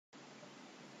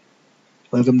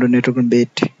Welcome to Network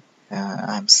Bit.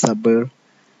 I'm Sabir,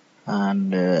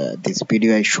 and this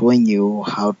video is showing you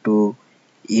how to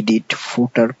edit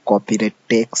footer copyright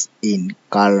text in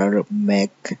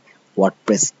Colormag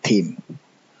WordPress theme.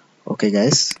 Okay,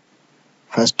 guys.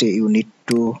 First, you need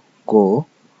to go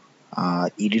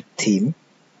edit theme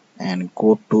and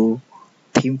go to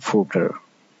theme footer,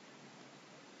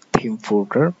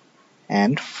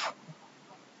 and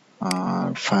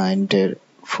find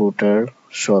footer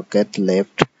socket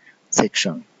left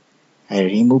section. I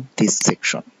removed this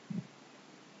section.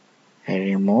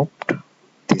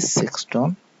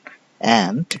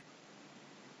 And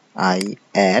I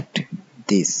add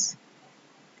this.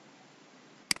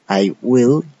 I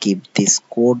will give this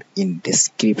code in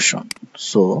description,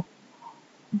 so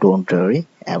don't worry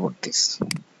about this.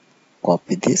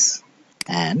 Copy this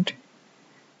and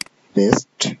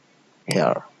paste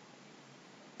here.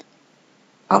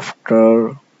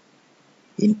 After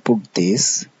input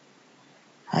this,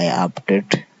 I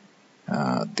update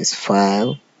this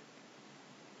file.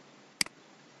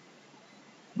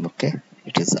 Okay,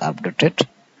 it is updated.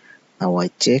 Now I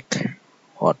check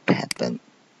what happened.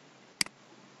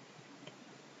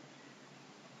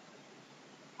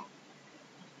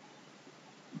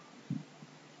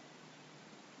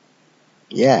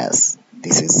 Yes,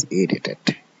 this is edited.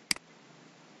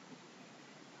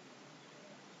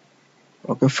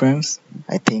 Okay friends,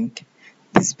 I think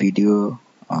this video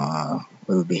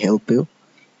will be help you.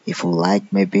 If you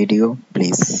like my video,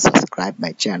 please subscribe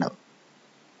my channel.